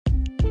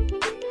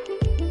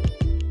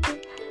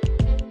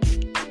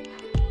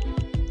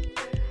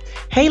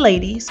Hey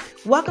ladies,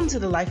 welcome to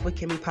the Life with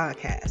Kimmy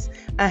podcast,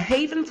 a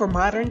haven for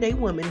modern day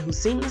women who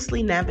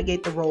seamlessly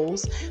navigate the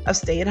roles of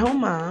stay-at-home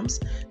moms,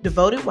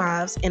 devoted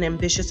wives, and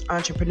ambitious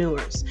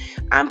entrepreneurs.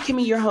 I'm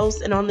Kimmy, your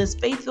host, and on this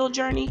faith-filled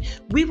journey,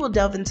 we will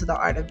delve into the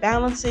art of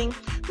balancing,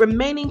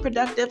 remaining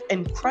productive,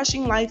 and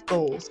crushing life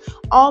goals,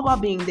 all while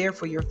being there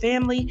for your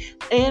family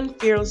and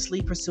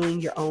fearlessly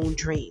pursuing your own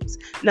dreams.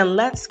 Now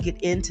let's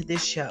get into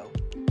this show.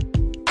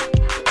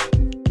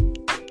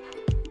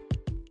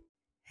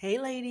 Hey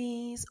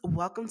ladies,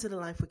 welcome to the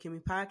Life with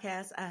Kimmy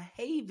podcast, a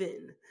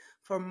haven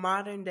for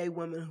modern day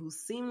women who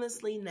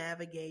seamlessly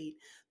navigate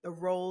the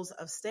roles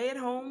of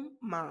stay-at-home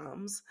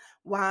moms,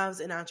 wives,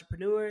 and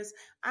entrepreneurs.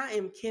 I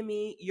am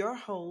Kimmy, your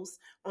host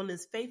on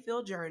this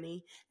faith-filled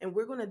journey, and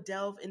we're going to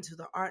delve into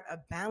the art of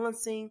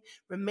balancing,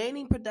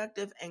 remaining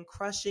productive, and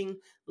crushing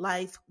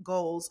life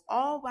goals,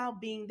 all while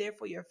being there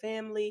for your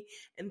family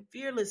and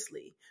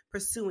fearlessly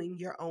pursuing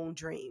your own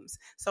dreams.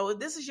 So if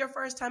this is your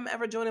first time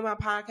ever joining my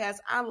podcast,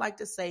 I'd like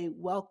to say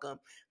welcome.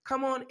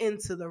 Come on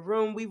into the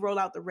room. We roll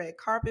out the red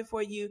carpet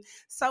for you.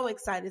 So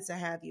excited to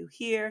have you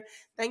here.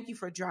 Thank you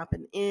for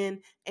dropping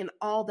in and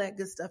all that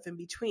good stuff in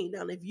between.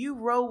 Now, if you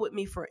roll with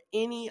me for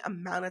any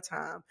amount of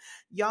time,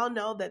 y'all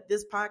know that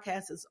this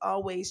podcast is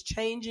always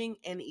changing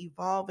and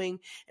evolving.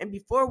 And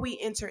before we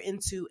enter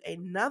into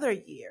another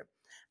year,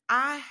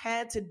 I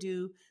had to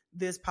do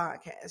this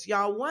podcast.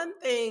 Y'all, one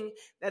thing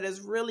that has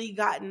really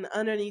gotten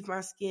underneath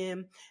my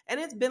skin, and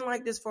it's been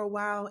like this for a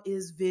while,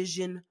 is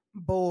vision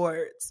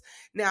boards.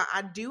 Now,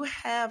 I do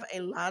have a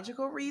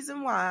logical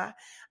reason why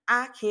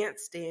I can't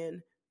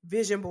stand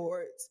vision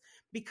boards,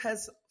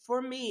 because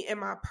for me, in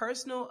my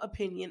personal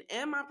opinion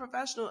and my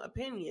professional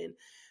opinion,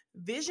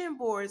 vision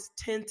boards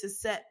tend to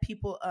set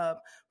people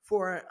up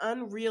for an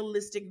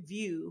unrealistic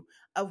view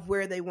of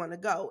where they want to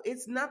go.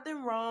 It's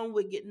nothing wrong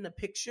with getting a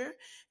picture.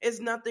 It's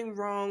nothing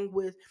wrong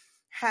with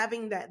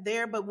having that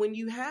there. But when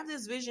you have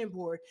this vision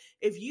board,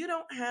 if you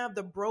don't have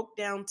the broke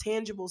down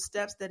tangible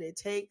steps that it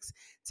takes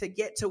to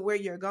get to where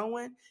you're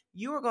going,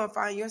 you are going to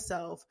find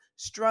yourself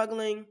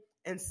struggling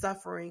and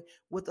suffering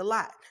with a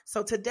lot.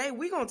 So today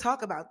we're going to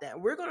talk about that.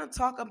 We're going to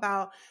talk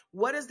about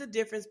what is the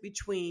difference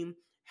between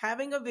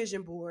having a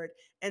vision board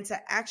and to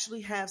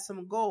actually have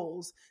some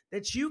goals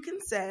that you can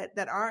set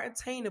that are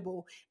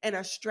attainable and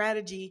a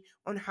strategy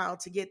on how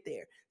to get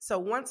there. So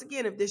once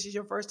again, if this is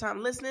your first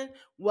time listening,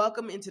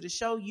 welcome into the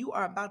show. You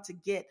are about to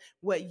get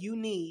what you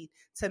need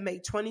to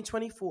make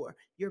 2024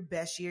 your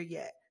best year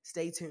yet.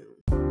 Stay tuned.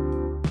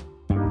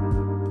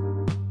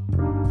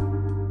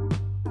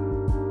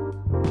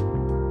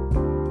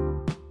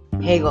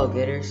 Hey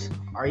go-getters,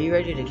 are you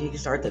ready to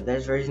kickstart the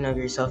best version of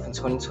yourself in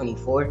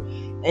 2024?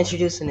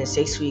 Introducing the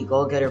 6-week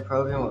Goal-Getter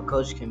program with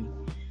Coach Kimmy.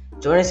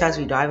 Join us as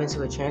we dive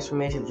into a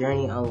transformative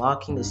journey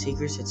unlocking the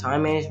secrets to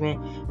time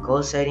management,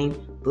 goal setting,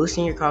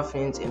 boosting your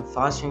confidence, and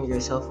fostering your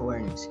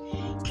self-awareness.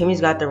 Kimmy's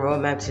got the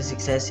roadmap to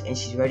success and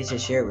she's ready to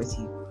share it with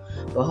you.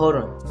 But hold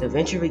on, the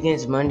venture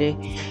begins Monday,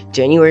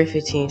 January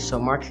 15th, so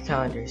mark your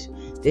calendars.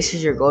 This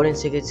is your golden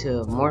ticket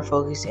to more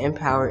focused,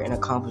 empowered, and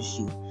accomplished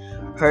you.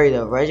 Hurry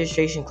though,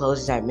 registration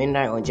closes at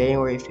midnight on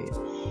January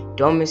 5th.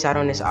 Don't miss out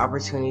on this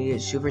opportunity to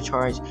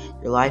supercharge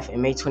your life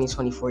and make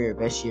 2024 your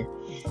best year.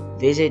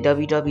 Visit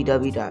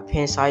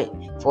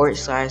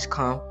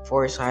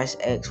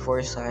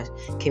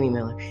www.pennsite.com/com/x/Kimmy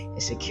Miller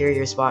and secure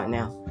your spot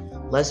now.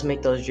 Let's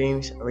make those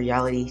dreams a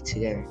reality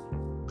together.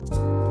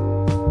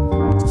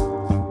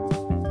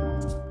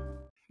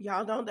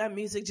 Y'all, don't that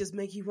music just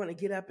make you want to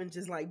get up and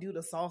just like do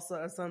the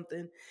salsa or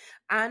something?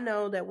 I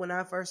know that when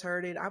I first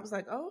heard it, I was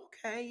like, oh,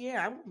 okay,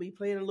 yeah, I'm going to be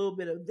playing a little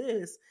bit of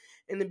this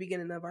in the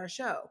beginning of our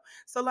show.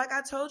 So like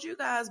I told you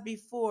guys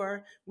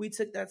before we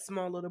took that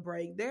small little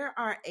break, there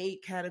are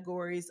 8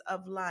 categories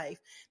of life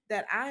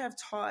that I have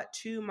taught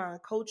to my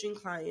coaching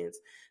clients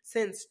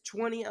since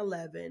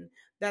 2011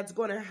 that's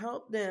going to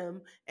help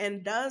them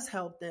and does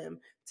help them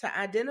to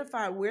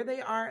identify where they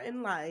are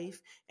in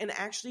life and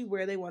actually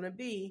where they want to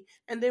be.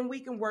 And then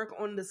we can work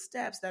on the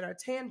steps that are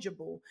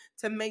tangible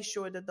to make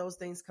sure that those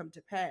things come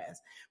to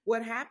pass.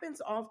 What happens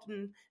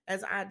often,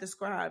 as I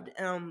described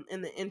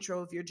in the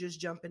intro, if you're just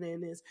jumping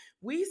in, is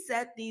we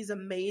set these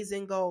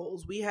amazing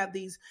goals. We have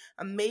these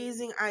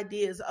amazing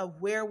ideas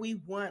of where we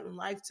want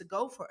life to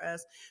go for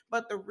us.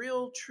 But the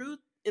real truth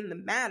in the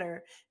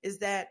matter is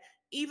that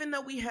even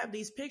though we have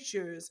these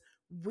pictures,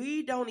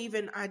 we don't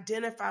even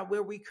identify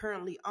where we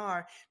currently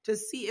are to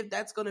see if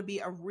that's going to be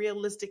a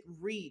realistic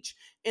reach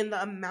in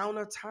the amount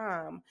of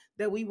time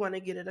that we want to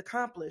get it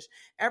accomplished.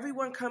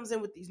 Everyone comes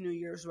in with these New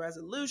Year's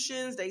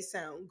resolutions. They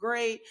sound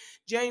great.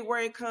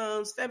 January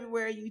comes,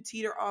 February, you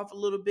teeter off a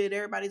little bit.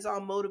 Everybody's all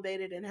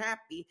motivated and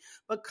happy.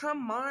 But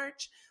come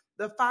March,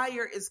 the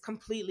fire is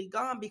completely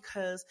gone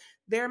because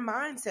their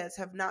mindsets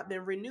have not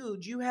been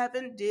renewed. You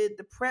haven't did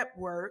the prep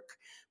work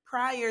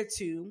prior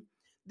to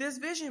this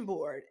vision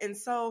board. And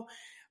so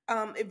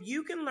if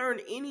you can learn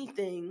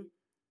anything,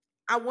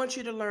 I want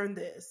you to learn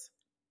this.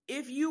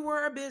 If you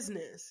were a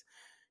business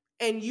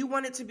and you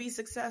wanted to be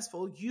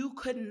successful, you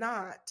could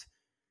not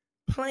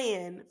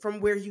plan from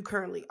where you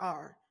currently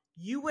are.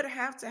 You would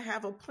have to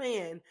have a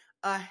plan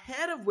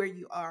ahead of where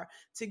you are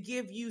to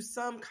give you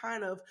some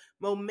kind of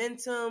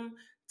momentum,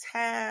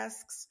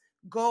 tasks,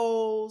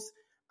 goals,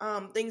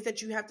 things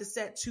that you have to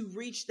set to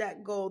reach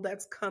that goal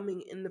that's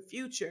coming in the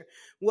future.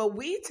 What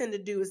we tend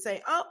to do is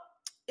say, oh,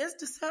 it's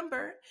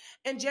December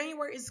and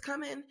January is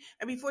coming.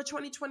 And before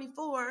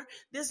 2024,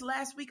 this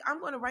last week, I'm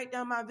going to write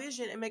down my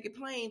vision and make it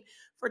plain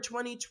for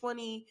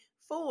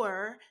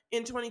 2024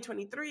 in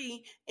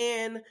 2023.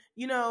 And,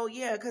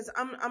 because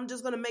I'm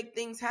just going to make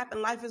things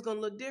happen. Life is going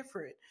to look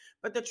different.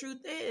 But the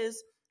truth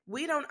is,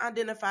 we don't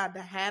identify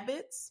the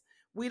habits.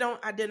 We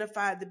don't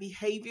identify the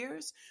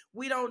behaviors.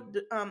 We don't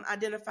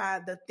identify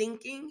the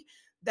thinking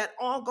that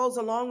all goes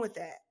along with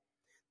that.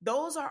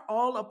 Those are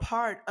all a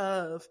part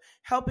of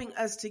helping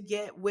us to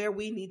get where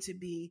we need to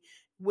be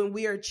when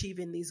we are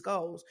achieving these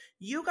goals.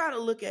 You got to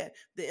look at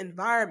the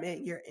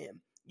environment you're in.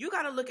 You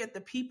got to look at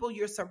the people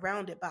you're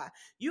surrounded by.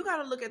 You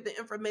got to look at the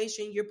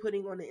information you're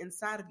putting on the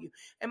inside of you.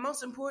 And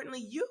most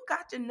importantly, you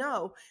got to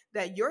know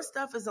that your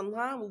stuff is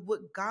aligned with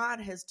what God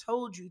has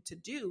told you to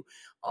do.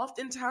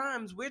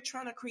 Oftentimes, we're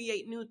trying to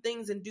create new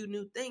things and do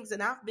new things,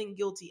 and I've been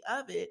guilty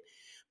of it.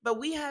 But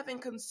we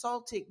haven't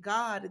consulted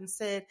God and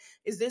said,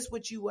 is this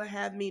what you will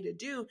have me to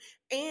do?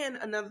 And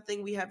another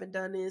thing we haven't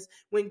done is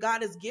when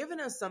God has given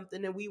us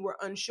something and we were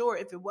unsure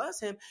if it was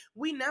him,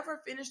 we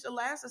never finished the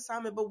last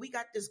assignment, but we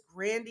got this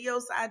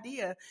grandiose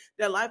idea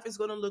that life is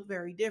going to look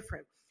very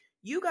different.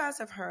 You guys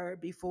have heard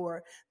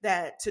before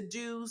that to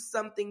do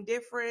something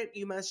different,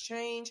 you must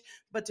change,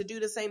 but to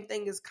do the same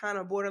thing is kind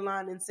of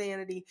borderline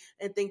insanity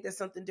and think that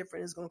something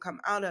different is going to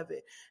come out of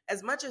it.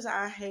 As much as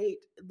I hate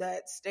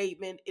that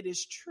statement, it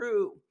is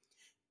true.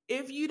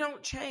 If you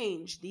don't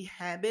change the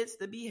habits,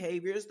 the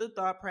behaviors, the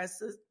thought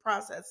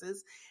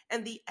processes,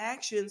 and the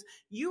actions,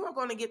 you are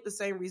going to get the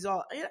same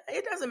result.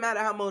 It doesn't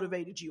matter how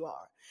motivated you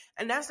are.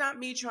 And that's not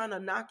me trying to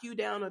knock you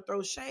down or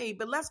throw shade,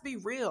 but let's be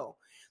real.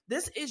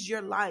 This is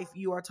your life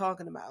you are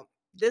talking about.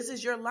 This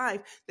is your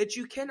life that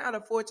you cannot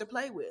afford to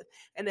play with.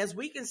 And as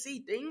we can see,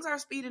 things are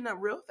speeding up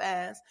real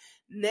fast.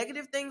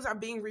 Negative things are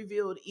being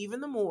revealed even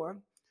the more.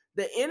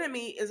 The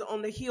enemy is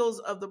on the heels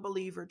of the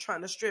believer,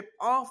 trying to strip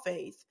all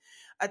faith.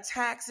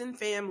 Attacks in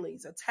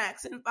families,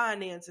 attacks in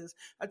finances,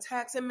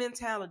 attacks in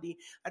mentality,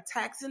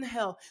 attacks in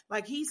health.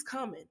 Like he's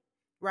coming,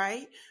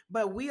 right?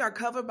 But we are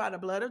covered by the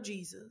blood of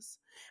Jesus.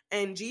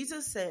 And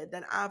Jesus said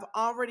that I've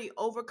already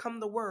overcome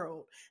the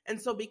world. And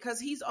so because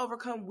he's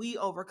overcome, we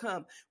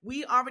overcome.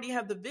 We already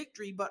have the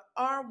victory, but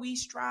are we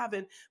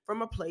striving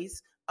from a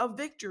place of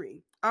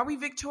victory? Are we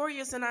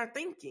victorious in our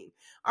thinking?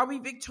 Are we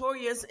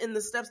victorious in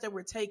the steps that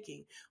we're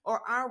taking?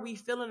 Or are we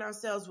filling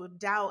ourselves with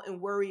doubt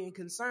and worry and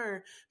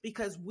concern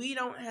because we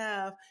don't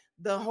have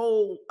the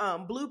whole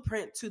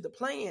blueprint to the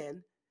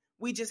plan?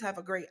 We just have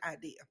a great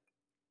idea.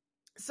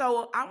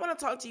 So I want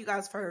to talk to you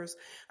guys first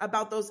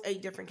about those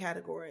 8 different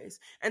categories.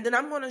 And then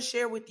I'm going to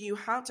share with you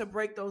how to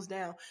break those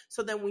down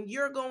so that when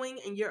you're going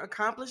and you're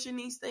accomplishing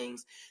these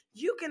things,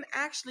 you can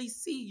actually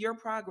see your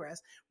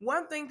progress.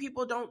 One thing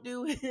people don't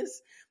do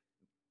is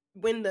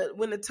when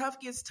the tough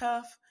gets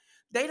tough,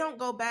 they don't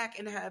go back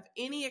and have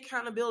any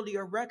accountability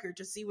or record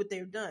to see what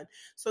they've done.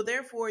 So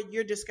therefore,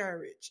 you're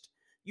discouraged.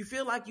 You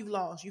feel like you've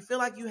lost. You feel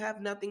like you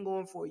have nothing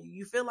going for you.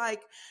 You feel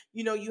like,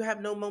 you have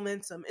no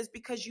momentum. It's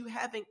because you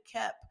haven't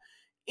kept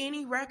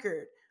any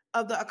record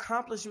of the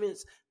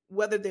accomplishments,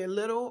 whether they're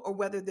little or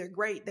whether they're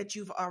great, that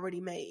you've already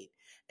made.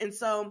 And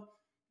so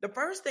the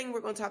first thing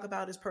we're going to talk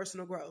about is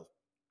personal growth.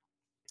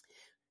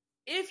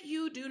 If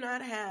you do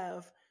not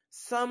have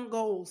some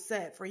goals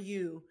set for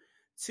you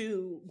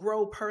to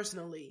grow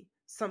personally,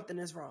 something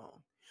is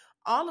wrong.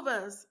 All of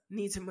us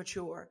need to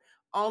mature.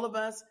 All of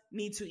us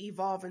need to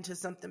evolve into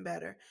something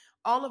better.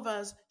 All of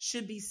us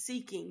should be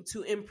seeking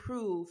to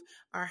improve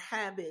our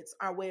habits,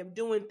 our way of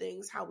doing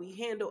things, how we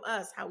handle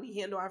us, how we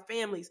handle our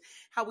families,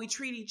 how we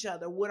treat each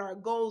other, what our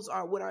goals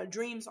are, what our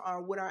dreams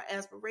are, what our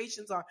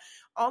aspirations are.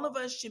 All of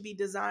us should be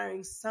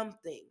desiring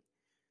something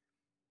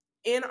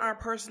in our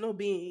personal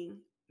being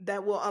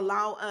that will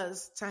allow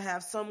us to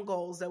have some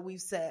goals that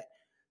we've set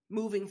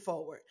moving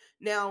forward.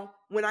 Now,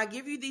 when I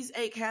give you these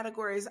 8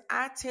 categories,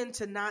 I tend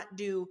to not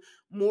do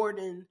more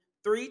than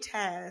 3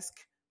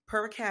 tasks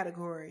per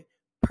category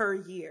per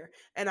year.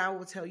 And I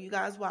will tell you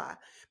guys why.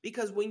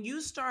 Because when you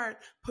start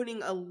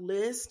putting a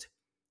list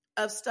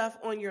of stuff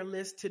on your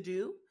list to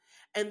do,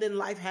 and then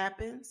life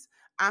happens,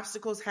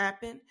 obstacles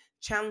happen,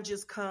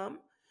 challenges come,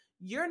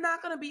 you're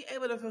not going to be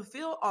able to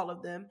fulfill all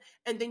of them.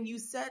 And then you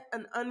set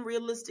an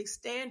unrealistic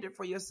standard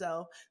for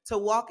yourself to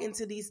walk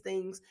into these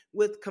things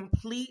with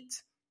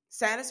complete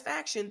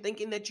satisfaction,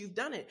 thinking that you've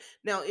done it.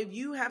 Now, if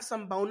you have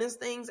some bonus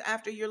things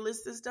after your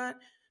list is done,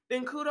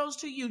 then kudos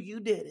to you. You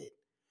did it.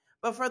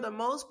 But for the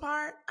most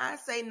part, I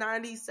say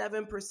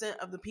 97%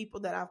 of the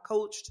people that I've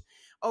coached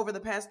over the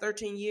past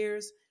 13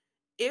 years,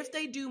 if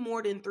they do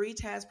more than 3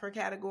 tasks per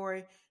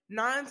category,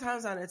 9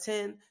 times out of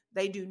 10,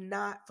 they do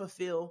not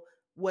fulfill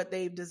what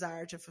they've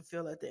desired to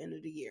fulfill at the end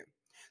of the year.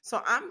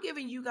 So I'm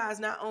giving you guys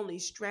not only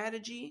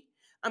strategy,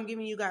 I'm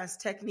giving you guys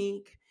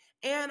technique,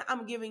 And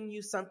I'm giving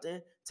you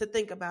something to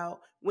think about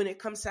when it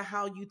comes to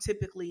how you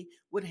typically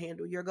would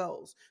handle your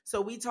goals.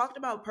 So we talked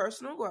about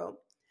personal growth.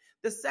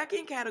 The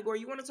second category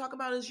you want to talk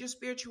about is your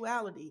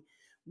spirituality.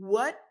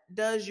 What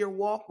does your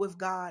walk with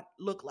God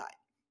look like?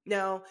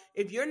 Now,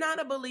 if you're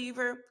not a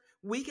believer,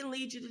 we can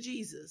lead you to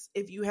Jesus.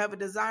 If you have a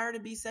desire to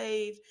be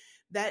saved,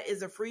 that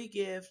is a free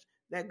gift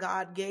that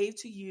God gave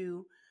to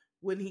you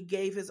when he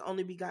gave his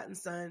only begotten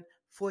son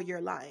for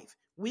your life.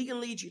 We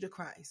can lead you to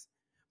Christ.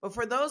 But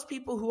for those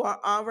people who are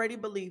already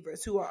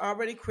believers, who are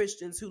already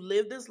Christians, who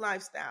live this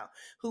lifestyle,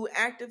 who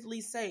actively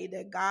say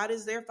that God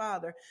is their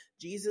Father,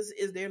 Jesus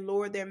is their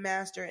Lord, their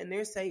Master, and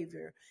their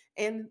Savior,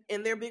 and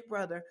their big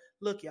brother,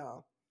 look,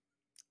 y'all,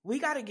 we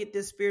got to get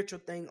this spiritual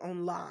thing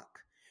on lock.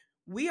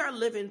 We are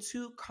living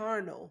too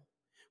carnal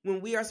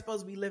when we are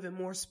supposed to be living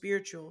more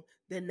spiritual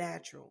than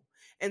natural.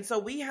 And so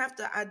we have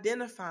to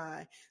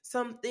identify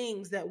some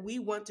things that we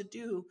want to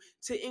do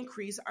to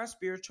increase our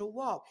spiritual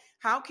walk.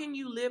 How can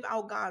you live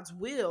out God's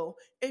will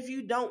if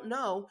you don't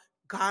know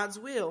God's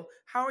will?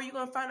 How are you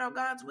going to find out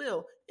God's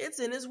will? It's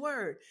in his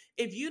word.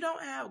 If you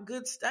don't have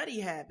good study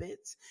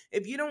habits,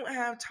 if you don't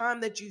have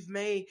time that you've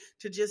made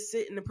to just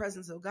sit in the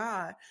presence of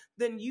God,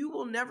 then you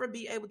will never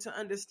be able to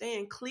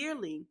understand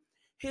clearly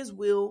his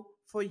will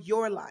for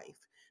your life.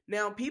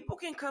 Now, people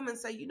can come and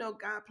say,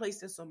 God placed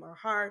this on my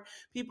heart.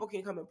 People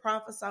can come and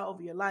prophesy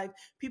over your life.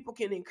 People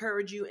can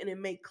encourage you and it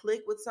may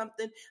click with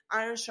something.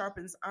 Iron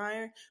sharpens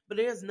iron, but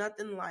there's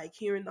nothing like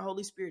hearing the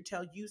Holy Spirit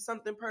tell you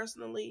something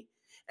personally,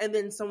 and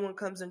then someone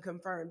comes and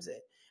confirms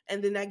it.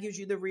 And then that gives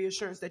you the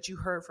reassurance that you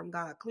heard from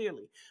God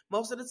clearly.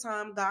 Most of the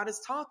time, God is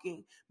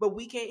talking, but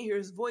we can't hear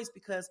his voice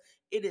because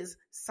it is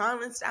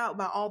silenced out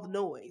by all the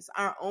noise,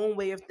 our own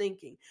way of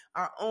thinking,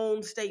 our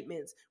own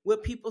statements,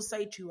 what people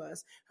say to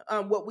us,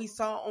 what we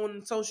saw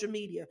on social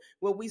media,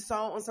 what we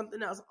saw on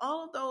something else.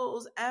 All of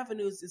those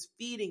avenues is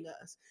feeding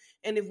us.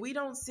 And if we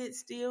don't sit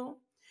still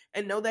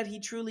and know that he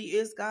truly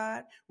is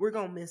God, we're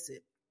going to miss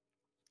it.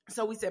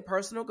 So we said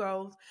personal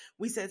growth.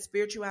 We said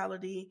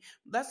spirituality.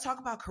 Let's talk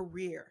about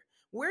career.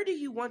 Where do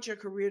you want your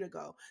career to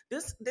go?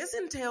 This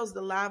entails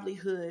the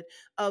livelihood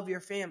of your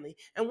family.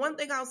 And one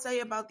thing I'll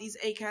say about these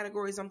 8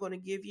 categories I'm going to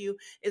give you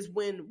is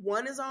when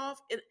one is off,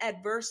 it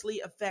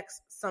adversely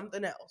affects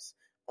something else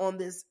on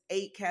this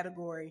 8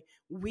 category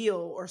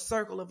wheel or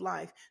circle of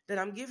life that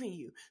I'm giving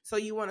you. So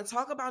you want to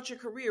talk about your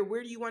career.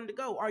 Where do you want to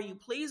go? Are you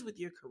pleased with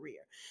your career?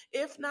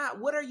 If not,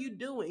 what are you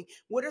doing?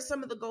 What are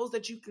some of the goals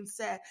that you can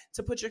set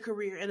to put your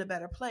career in a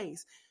better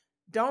place?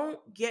 Don't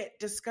get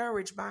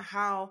discouraged by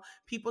how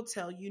people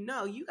tell you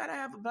no. You got to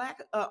have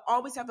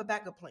always have a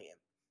backup plan.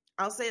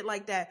 I'll say it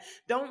like that.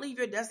 Don't leave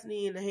your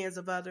destiny in the hands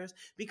of others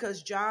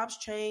because jobs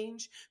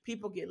change.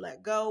 People get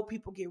let go.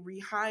 People get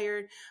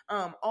rehired.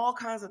 All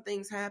kinds of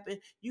things happen.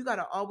 You got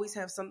to always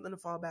have something to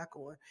fall back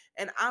on.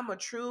 And I'm a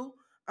true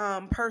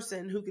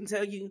person who can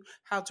tell you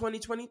how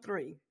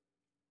 2023,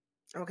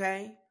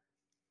 okay?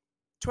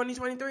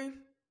 2023,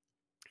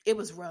 it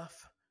was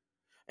rough.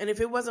 And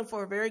if it wasn't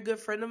for a very good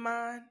friend of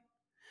mine,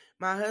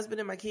 my husband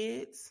and my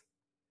kids,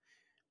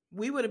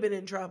 we would have been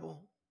in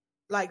trouble.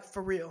 Like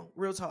for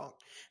real talk.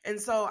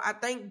 And so I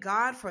thank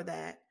God for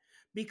that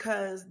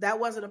because that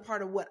wasn't a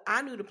part of what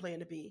I knew the plan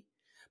to be.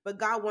 But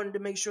God wanted to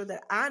make sure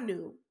that I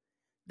knew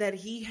that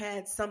he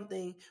had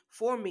something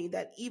for me,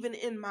 that even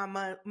in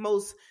my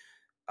most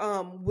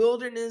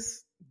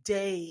wilderness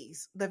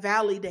days, the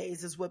valley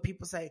days is what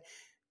people say,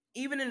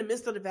 even in the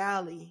midst of the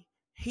valley,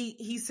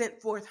 he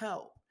sent forth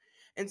help.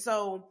 And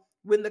so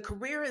when the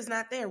career is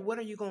not there, what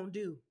are you going to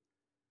do?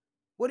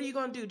 What are you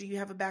going to do? Do you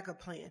have a backup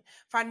plan?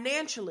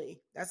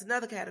 Financially, that's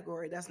another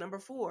category. That's number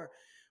 4.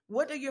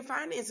 What do your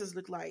finances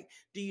look like?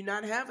 Do you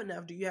not have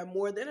enough? Do you have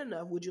more than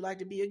enough? Would you like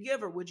to be a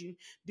giver? Do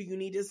you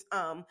need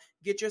to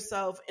get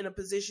yourself in a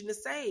position to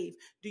save?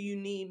 Do you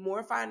need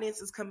more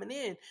finances coming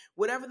in?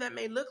 Whatever that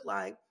may look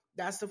like,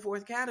 that's the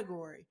 4th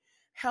category.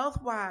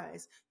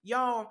 Health-wise,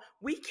 y'all,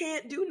 we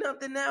can't do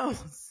nothing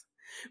else.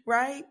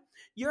 Right?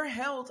 Your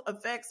health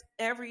affects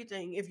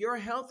everything. If your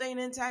health ain't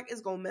intact,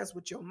 it's going to mess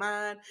with your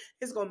mind.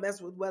 It's going to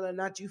mess with whether or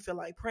not you feel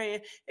like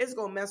praying. It's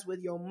going to mess with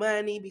your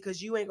money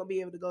because you ain't going to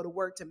be able to go to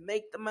work to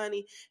make the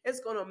money. It's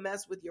going to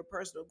mess with your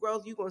personal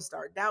growth. You're going to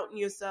start doubting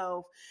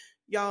yourself.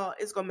 Y'all,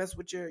 it's going to mess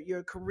with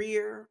your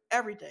career,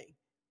 everything.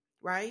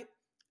 Right?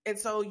 And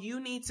so you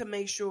need to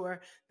make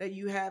sure that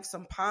you have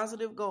some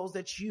positive goals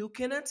that you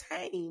can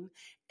attain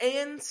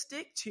and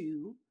stick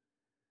to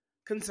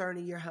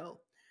concerning your health.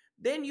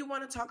 Then you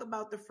want to talk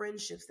about the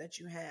friendships that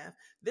you have.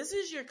 This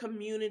is your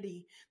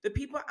community, the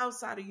people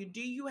outside of you.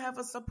 Do you have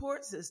a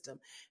support system?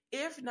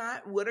 If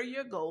not, what are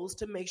your goals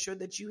to make sure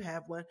that you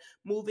have one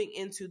moving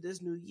into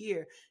this new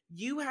year?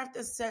 You have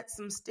to set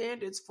some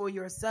standards for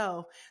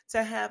yourself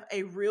to have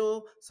a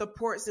real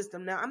support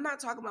system. Now, I'm not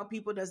talking about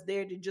people that's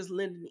there to just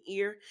lend an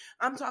ear.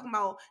 I'm talking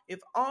about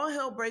if all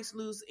hell breaks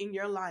loose in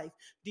your life,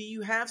 do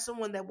you have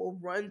someone that will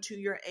run to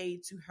your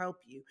aid to help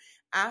you?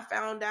 I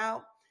found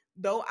out,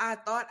 though I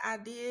thought I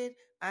did,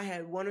 I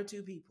had 1 or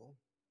 2 people.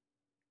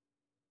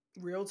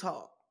 Real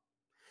talk.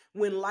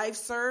 When life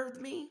served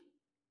me,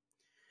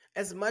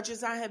 As much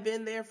as I have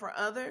been there for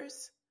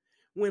others,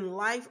 when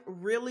life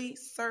really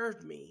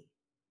served me,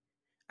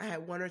 I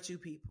had one or two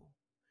people.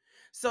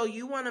 So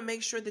you want to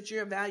make sure that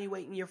you're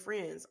evaluating your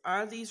friends.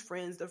 Are these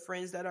friends the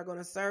friends that are going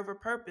to serve a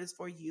purpose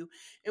for you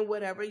in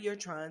whatever you're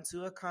trying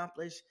to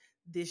accomplish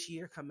this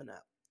year coming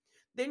up?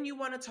 Then you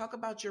want to talk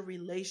about your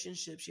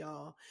relationships,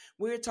 y'all.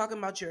 We're talking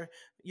about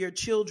your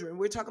children.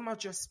 We're talking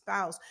about your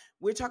spouse.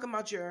 We're talking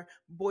about your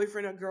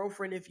boyfriend or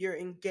girlfriend if you're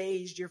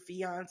engaged, your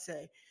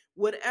fiance.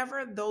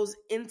 Whatever those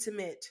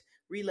intimate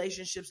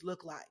relationships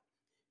look like.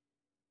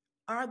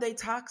 Are they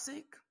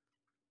toxic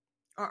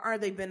or are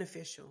they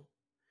beneficial?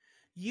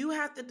 You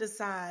have to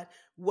decide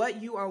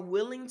what you are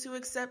willing to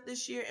accept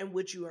this year and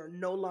what you are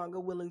no longer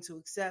willing to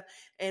accept,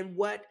 and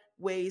what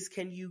ways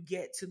can you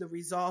get to the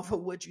resolve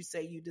of what you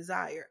say you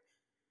desire.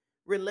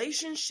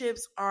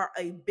 Relationships are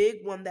a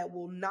big one that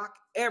will knock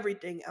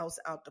everything else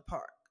out the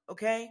park.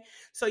 Okay.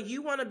 So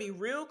you want to be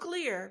real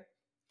clear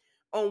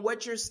on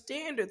what your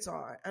standards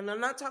are. And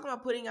I'm not talking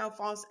about putting out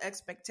false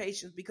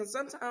expectations, because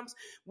sometimes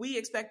we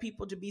expect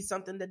people to be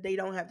something that they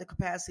don't have the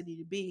capacity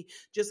to be,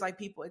 just like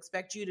people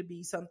expect you to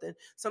be something.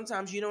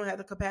 Sometimes you don't have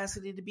the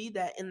capacity to be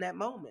that in that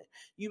moment.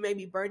 You may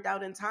be burnt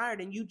out and tired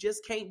and you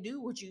just can't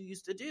do what you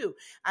used to do.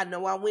 I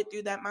know I went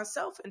through that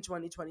myself in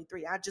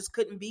 2023. I just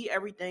couldn't be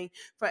everything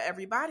for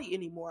everybody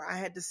anymore. I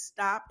had to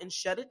stop and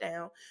shut it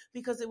down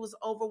because it was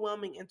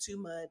overwhelming and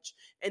too much.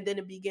 And then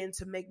it began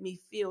to make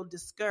me feel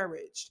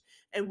discouraged.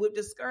 And with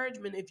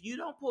discouragement, if you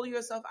don't pull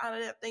yourself out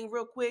of that thing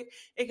real quick,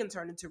 it can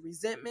turn into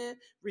resentment,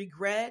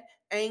 regret,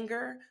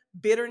 anger,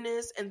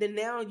 bitterness. And then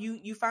now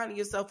you find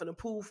yourself in a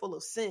pool full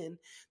of sin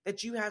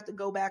that you have to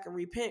go back and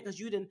repent because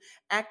you didn't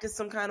acted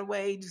some kind of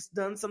way, just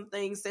done some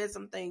things, said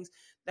some things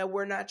that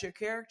were not your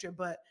character,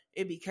 but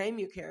it became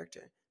your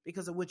character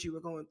because of what you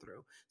were going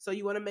through. So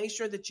you want to make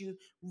sure that you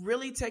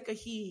really take a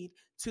heed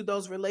to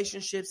those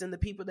relationships and the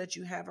people that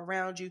you have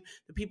around you,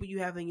 the people you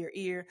have in your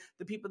ear,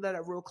 the people that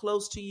are real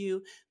close to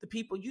you, the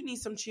people you need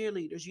some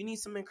cheerleaders, you need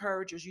some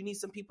encouragers, you need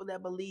some people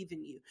that believe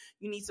in you.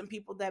 You need some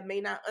people that may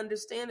not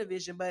understand the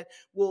vision, but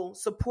will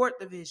support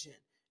the vision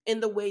in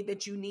the way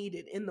that you need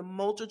it, in the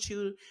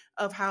multitude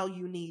of how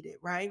you need it,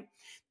 right?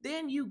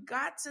 Then you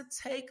got to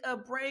take a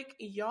break,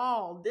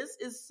 y'all. This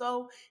is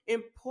so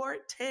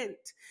important.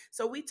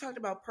 So we talked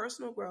about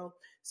personal growth,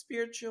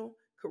 spiritual,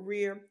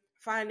 career,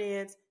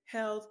 finance,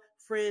 health,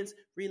 friends,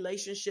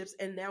 relationships,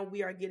 and now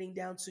we are getting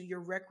down to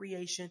your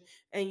recreation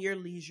and your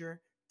leisure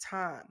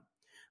time.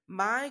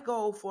 My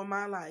goal for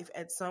my life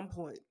at some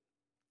point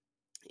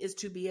is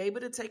to be able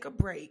to take a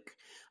break,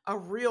 a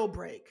real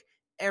break,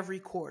 every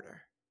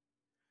quarter.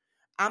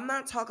 I'm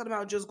not talking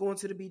about just going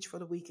to the beach for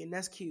the weekend.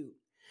 That's cute.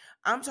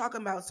 I'm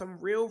talking about some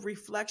real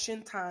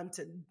reflection time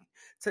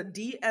to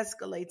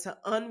de-escalate, to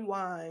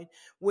unwind,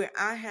 where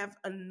I have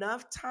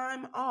enough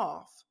time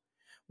off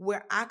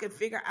where I can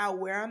figure out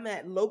where I'm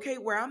at,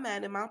 locate where I'm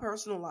at in my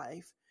personal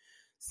life,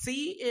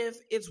 see if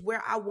it's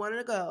where I want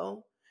to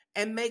go,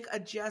 and make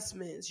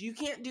adjustments. You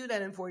can't do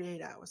that in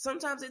 48 hours.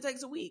 Sometimes it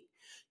takes a week.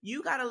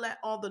 You got to let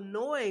all the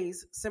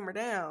noise simmer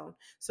down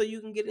so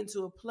you can get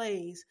into a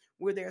place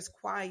where there's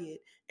quiet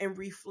and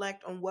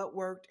reflect on what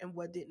worked and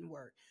what didn't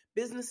work.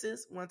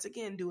 Businesses, once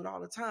again, do it all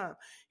the time.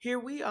 Here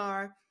we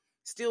are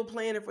still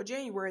planning for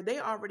January. They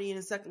already in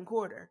the second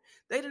quarter.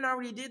 They done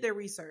already did their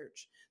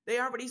research. They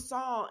already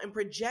saw and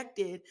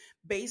projected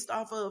based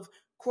off of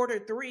quarter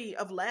 3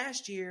 of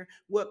last year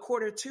what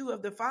quarter 2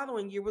 of the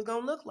following year was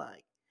going to look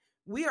like.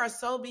 We are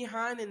so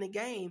behind in the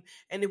game.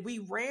 And if we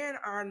ran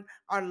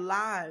our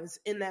lives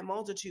in that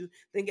multitude,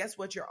 then guess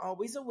what? You're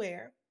always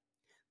aware.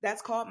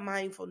 That's called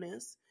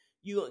mindfulness.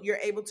 You're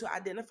able to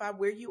identify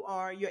where you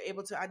are. You're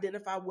able to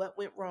identify what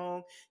went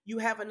wrong. You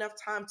have enough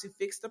time to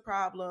fix the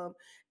problem.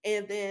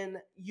 And then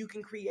you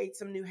can create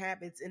some new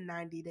habits in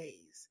 90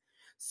 days.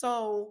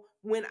 So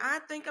when I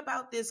think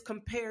about this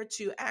compared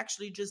to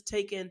actually just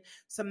taking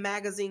some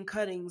magazine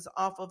cuttings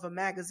off of a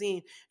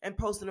magazine and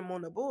posting them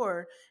on the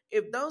board,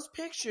 if those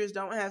pictures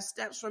don't have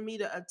steps for me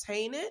to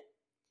attain it,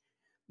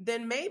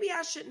 then maybe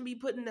I shouldn't be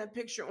putting that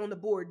picture on the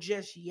board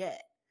just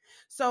yet.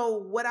 So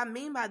what I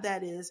mean by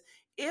that is,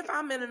 if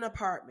I'm in an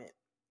apartment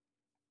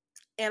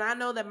and I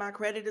know that my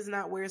credit is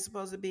not where it's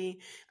supposed to be,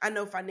 I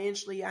know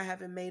financially I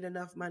haven't made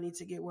enough money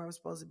to get where I'm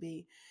supposed to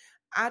be,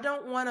 I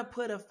don't want to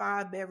put a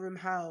 5-bedroom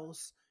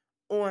house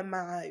on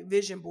my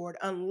vision board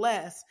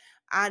unless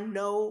I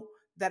know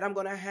that I'm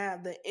going to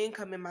have the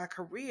income in my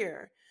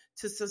career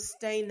to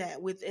sustain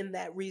that within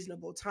that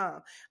reasonable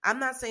time. I'm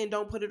not saying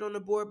don't put it on the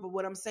board, but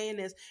what I'm saying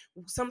is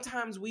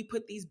sometimes we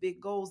put these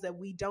big goals that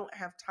we don't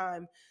have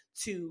time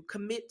to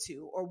commit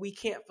to, or we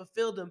can't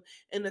fulfill them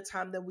in the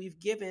time that we've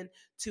given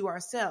to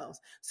ourselves.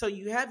 So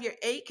you have your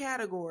 8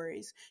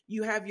 categories,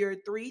 you have your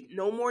 3,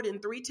 no more than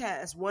 3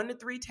 tasks, 1 to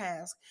 3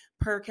 tasks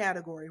per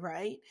category,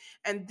 right?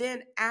 And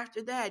then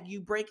after that, you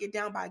break it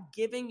down by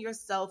giving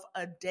yourself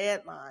a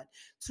deadline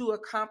to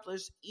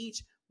accomplish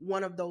each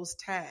one of those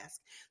tasks.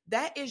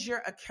 That is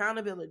your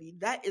accountability.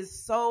 That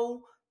is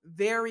so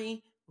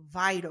very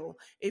vital.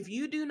 If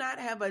you do not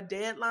have a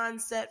deadline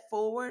set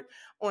forward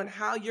on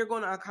how you're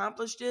going to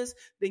accomplish this,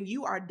 then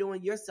you are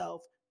doing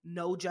yourself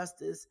no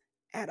justice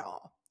at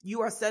all.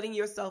 You are setting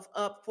yourself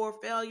up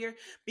for failure,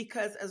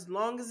 because as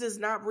long as it's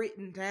not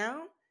written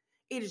down,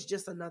 it is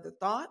just another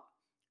thought.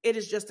 It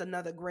is just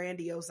another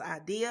grandiose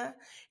idea.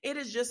 It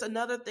is just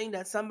another thing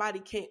that somebody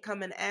can't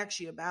come and ask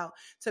you about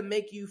to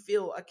make you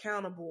feel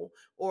accountable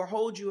or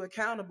hold you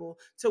accountable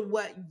to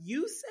what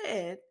you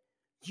said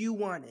you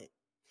wanted.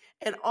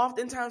 And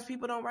oftentimes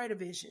people don't write a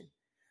vision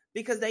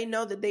because they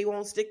know that they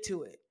won't stick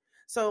to it.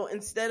 So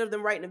instead of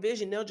them writing a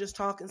vision, they'll just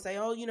talk and say,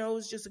 oh,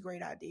 it's just a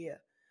great idea.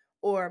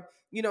 Or,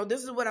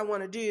 this is what I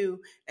want to do.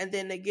 And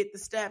then they get the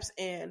steps,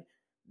 and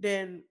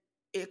then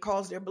it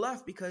calls their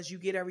bluff because you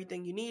get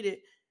everything you needed,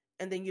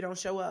 and then you don't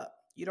show up.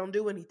 You don't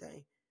do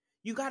anything.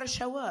 You got to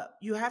show up.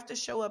 You have to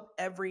show up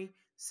every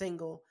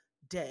single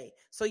day.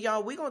 So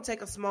y'all, we're going to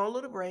take a small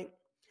little break.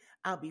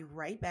 I'll be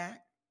right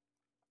back.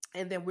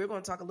 And then we're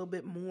going to talk a little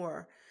bit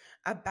more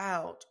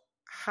about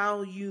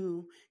how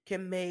you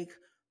can make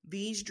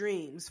these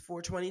dreams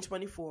for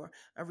 2024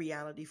 a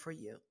reality for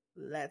you.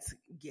 Let's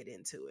get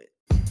into it.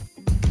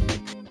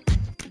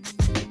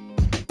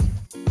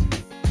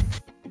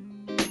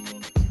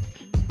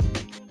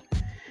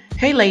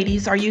 Hey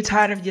ladies, are you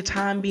tired of your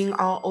time being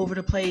all over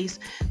the place?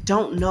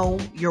 Don't know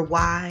your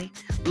why?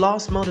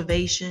 Lost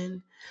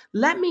motivation?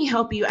 Let me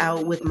help you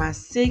out with my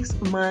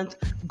 6-month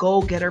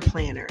Goal Getter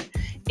Planner.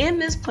 In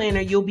this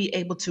planner, you'll be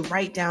able to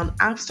write down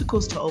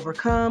obstacles to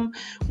overcome,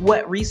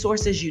 what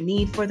resources you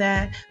need for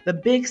that, the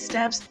big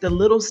steps, the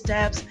little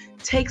steps,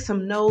 take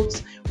some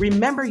notes,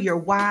 remember your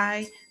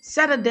why,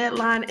 set a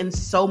deadline, and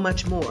so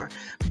much more.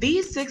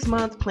 These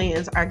 6-month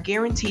plans are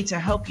guaranteed to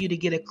help you to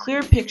get a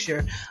clear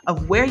picture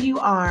of where you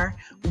are,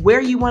 where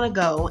you want to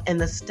go,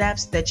 and the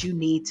steps that you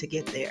need to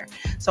get there.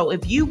 So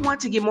if you want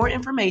to get more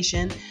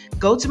information,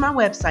 go to my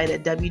website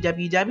at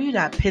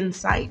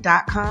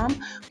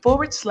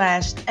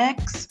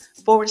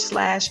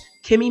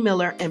www.pensight.com/x/Kimmy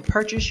Miller and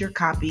purchase your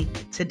copy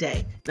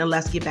today. Now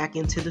let's get back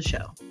into the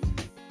show.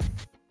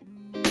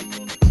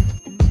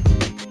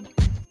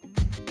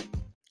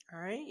 All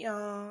right,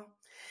 y'all.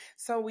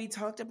 So we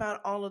talked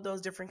about all of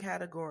those different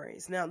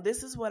categories. Now,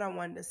 this is what I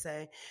wanted to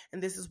say,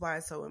 and this is why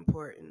it's so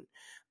important.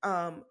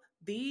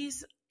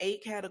 These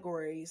 8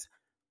 categories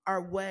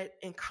are what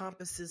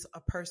encompasses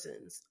a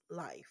person's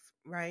life,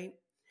 right?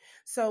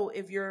 So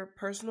if your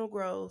personal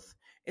growth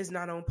is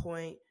not on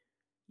point,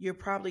 you're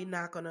probably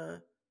not going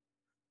to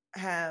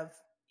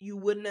you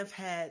wouldn't have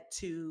had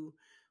to,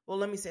 well,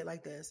 let me say it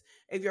like this.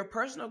 If your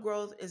personal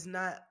growth is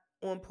not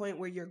on point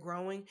where you're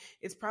growing,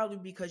 it's probably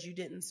because you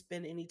didn't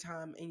spend any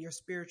time in your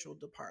spiritual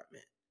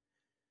department.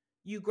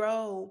 You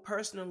grow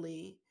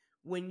personally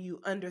when you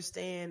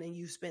understand and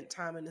you spent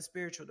time in the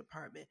spiritual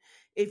department.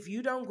 If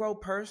you don't grow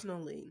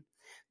personally,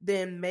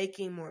 then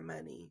making more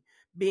money,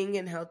 being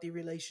in healthy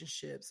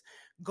relationships,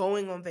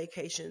 going on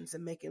vacations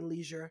and making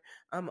leisure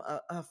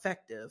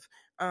effective,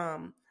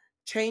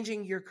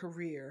 changing your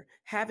career,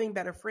 having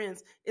better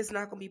friends, it's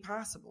not going to be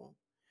possible.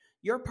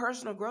 Your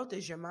personal growth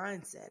is your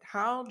mindset.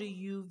 How do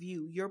you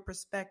view your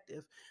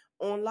perspective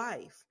on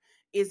life?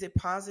 Is it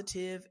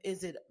positive?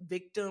 Is it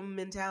victim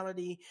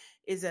mentality?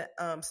 Is it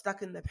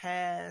stuck in the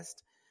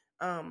past?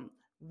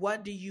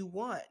 What do you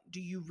want?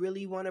 Do you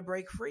really want to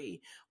break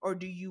free? Or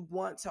do you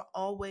want to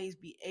always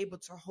be able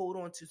to hold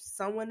on to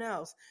someone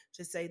else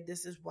to say,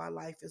 this is why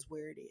life is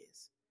where it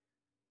is?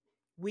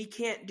 We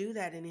can't do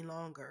that any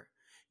longer.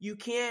 You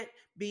can't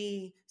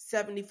be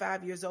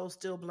 75 years old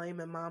still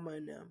blaming mama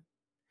and them,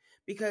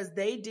 because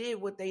they did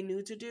what they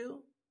knew to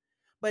do.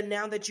 But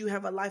now that you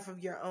have a life of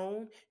your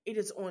own, it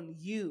is on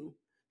you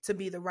to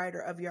be the writer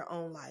of your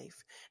own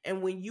life.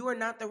 And when you are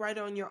not the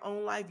writer on your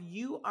own life,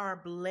 you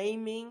are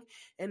blaming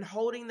and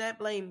holding that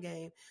blame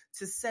game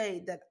to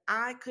say that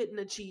I couldn't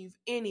achieve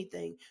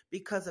anything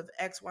because of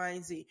X, Y,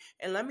 and Z.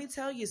 And let me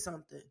tell you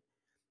something.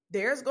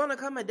 There's going to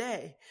come a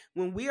day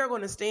when we are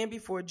going to stand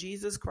before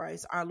Jesus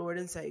Christ, our Lord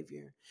and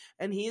Savior.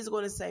 And he is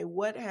going to say,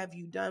 what have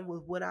you done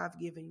with what I've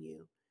given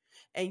you?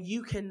 And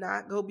you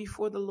cannot go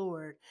before the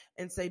Lord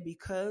and say,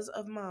 because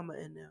of mama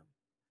and them,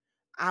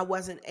 I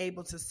wasn't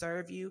able to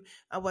serve you.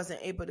 I wasn't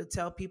able to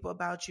tell people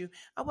about you.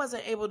 I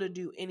wasn't able to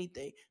do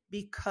anything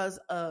because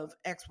of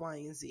X, Y,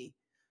 and Z.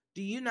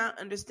 Do you not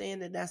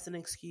understand that that's an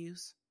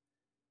excuse?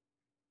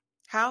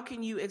 How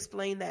can you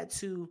explain that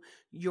to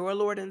your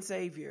Lord and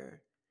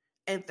Savior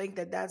and think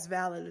that that's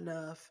valid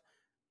enough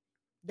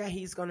that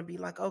he's going to be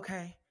like,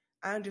 okay,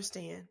 I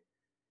understand.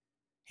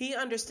 He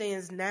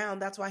understands now.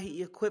 That's why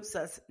he equips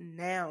us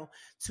now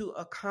to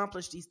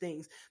accomplish these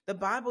things. The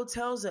Bible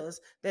tells us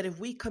that if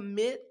we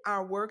commit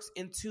our works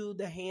into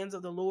the hands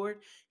of the Lord,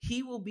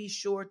 he will be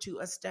sure to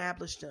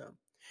establish them.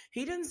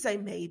 He didn't say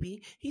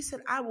maybe. He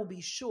said, I will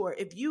be sure.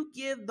 If you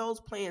give those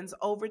plans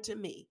over to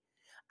me,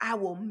 I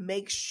will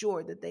make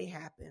sure that they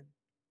happen.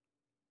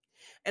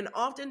 And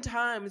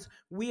oftentimes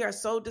we are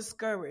so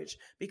discouraged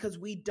because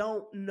we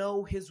don't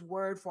know his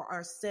word for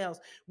ourselves.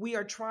 We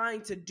are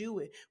trying to do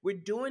it. We're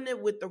doing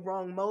it with the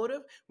wrong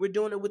motive. We're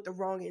doing it with the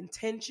wrong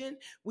intention.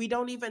 We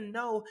don't even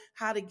know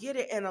how to get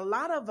it. And a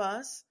lot of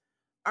us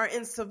are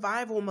in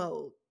survival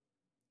mode.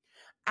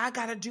 I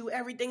got to do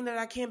everything that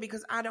I can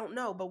because I don't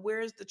know. But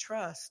where is the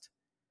trust?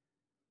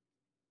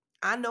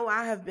 I know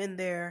I have been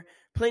there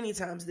plenty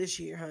times this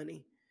year,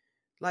 honey.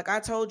 Like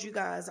I told you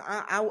guys,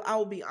 I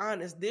will be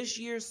honest. This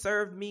year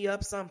served me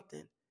up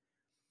something.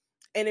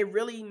 And it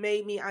really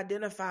made me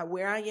identify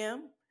where I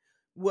am,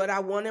 what I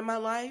want in my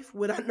life,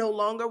 what I no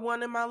longer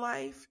want in my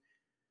life,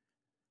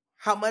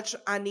 how much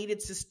I needed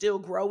to still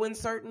grow in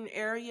certain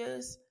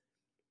areas,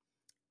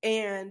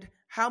 and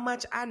how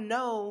much I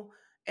know,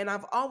 and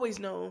I've always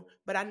known,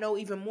 but I know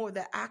even more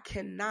that I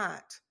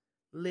cannot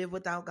live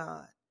without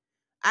God.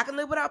 I can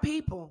live without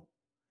people,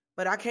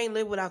 but I can't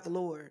live without the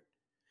Lord.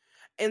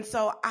 And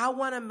so I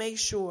want to make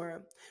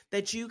sure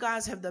that you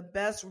guys have the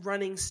best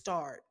running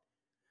start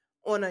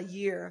on a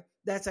year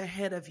that's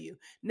ahead of you.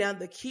 Now,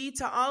 the key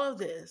to all of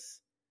this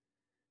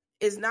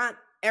is not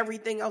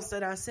everything else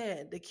that I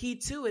said. The key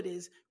to it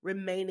is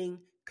remaining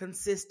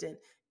consistent,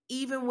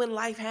 even when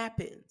life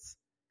happens.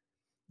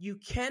 You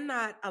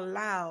cannot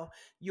allow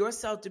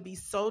yourself to be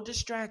so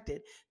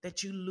distracted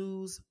that you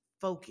lose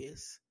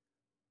focus.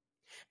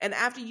 And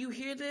after you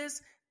hear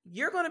this,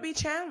 you're going to be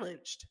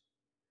challenged.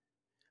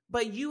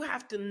 But you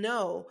have to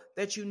know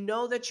that you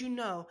know that you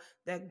know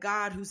that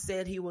God, who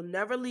said he will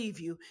never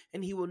leave you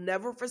and he will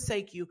never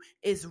forsake you,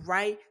 is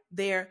right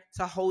there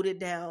to hold it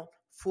down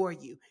for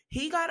you.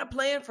 He got a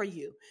plan for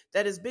you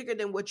that is bigger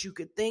than what you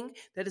could think,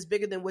 that is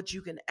bigger than what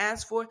you can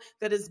ask for,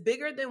 that is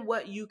bigger than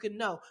what you can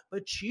know.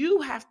 But you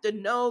have to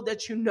know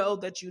that you know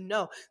that you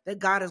know that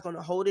God is going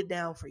to hold it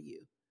down for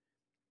you.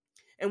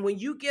 And when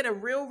you get a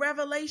real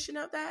revelation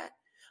of that,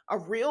 a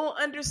real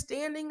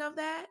understanding of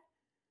that,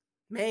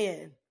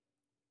 man,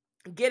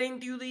 getting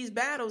through these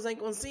battles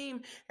ain't going to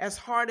seem as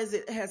hard as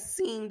it has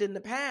seemed in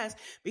the past,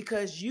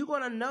 because you're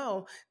going to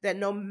know that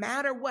no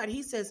matter what,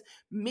 he says,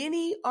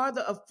 many are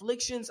the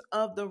afflictions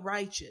of the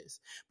righteous.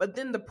 But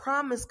then the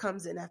promise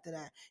comes in after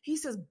that. He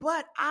says,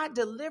 but I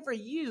deliver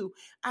you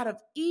out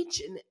of each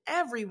and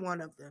every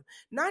one of them.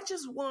 Not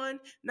just one,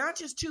 not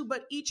just two,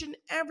 but each and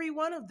every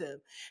one of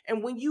them.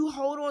 And when you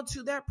hold on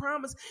to that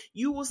promise,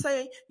 you will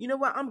say, you know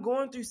what, I'm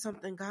going through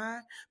something, God,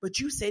 but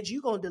you said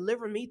you're going to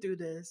deliver me through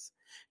this.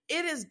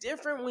 It is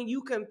different when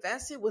you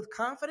confess it with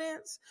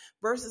confidence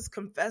versus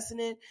confessing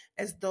it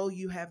as though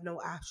you have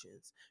no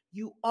options.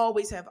 You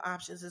always have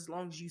options as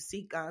long as you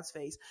seek God's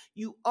face.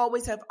 You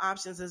always have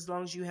options as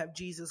long as you have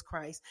Jesus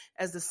Christ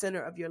as the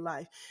center of your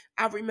life.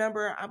 I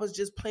remember I was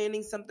just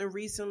planning something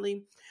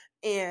recently,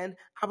 and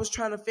I was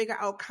trying to figure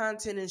out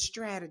content and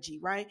strategy,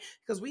 right?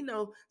 Because we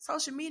know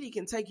social media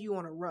can take you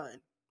on a run.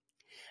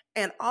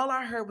 And all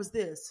I heard was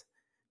this: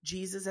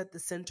 Jesus at the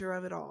center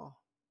of it all.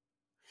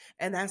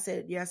 And I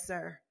said, yes,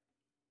 sir.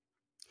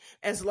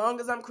 As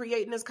long as I'm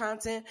creating this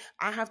content,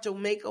 I have to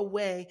make a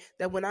way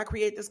that when I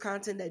create this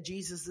content, that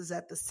Jesus is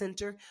at the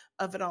center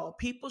of it all.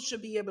 People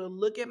should be able to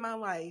look at my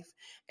life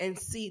and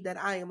see that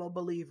I am a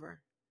believer.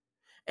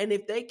 And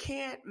if they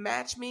can't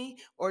match me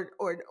or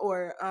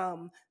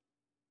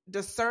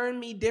discern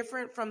me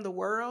different from the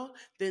world,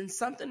 then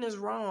something is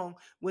wrong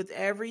with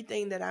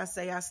everything that I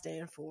say I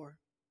stand for.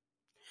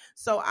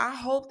 So I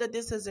hope that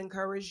this has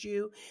encouraged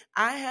you.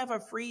 I have a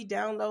free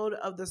download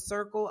of the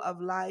Circle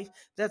of Life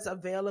that's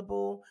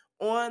available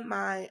on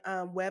my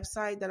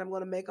website that I'm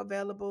going to make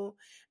available.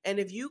 And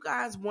if you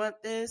guys want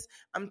this,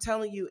 I'm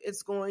telling you,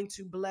 it's going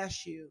to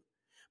bless you.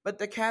 But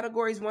the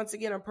categories, once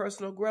again, are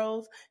personal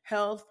growth,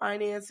 health,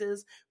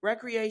 finances,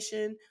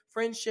 recreation,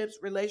 friendships,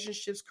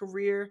 relationships,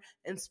 career,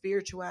 and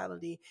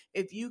spirituality.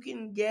 If you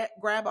can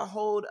grab a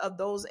hold of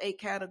those 8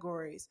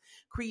 categories,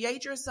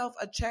 create yourself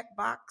a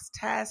checkbox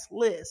task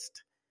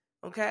list,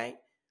 okay?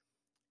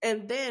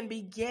 And then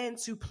begin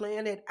to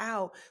plan it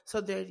out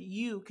so that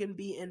you can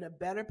be in a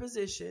better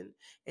position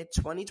in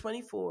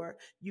 2024.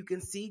 You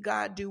can see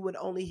God do what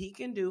only he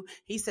can do.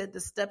 He said the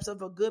steps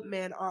of a good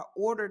man are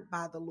ordered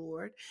by the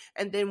Lord.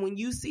 And then when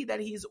you see that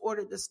he's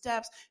ordered the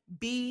steps,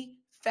 be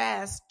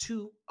fast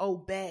to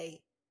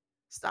obey.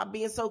 Stop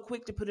being so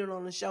quick to put it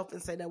on the shelf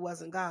and say that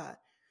wasn't God.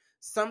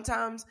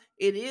 Sometimes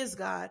it is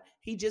God.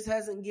 He just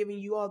hasn't given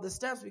you all the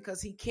steps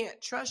because he can't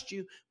trust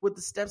you with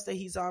the steps that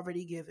he's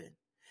already given.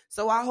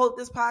 So I hope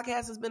this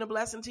podcast has been a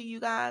blessing to you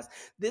guys.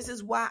 This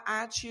is why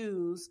I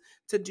choose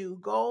to do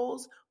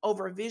goals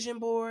over vision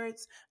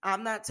boards.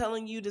 I'm not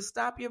telling you to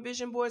stop your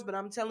vision boards, but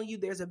I'm telling you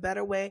there's a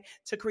better way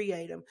to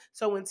create them.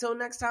 So until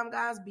next time,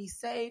 guys, be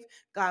safe.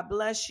 God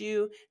bless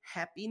you.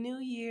 Happy New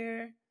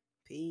Year.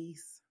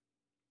 Peace.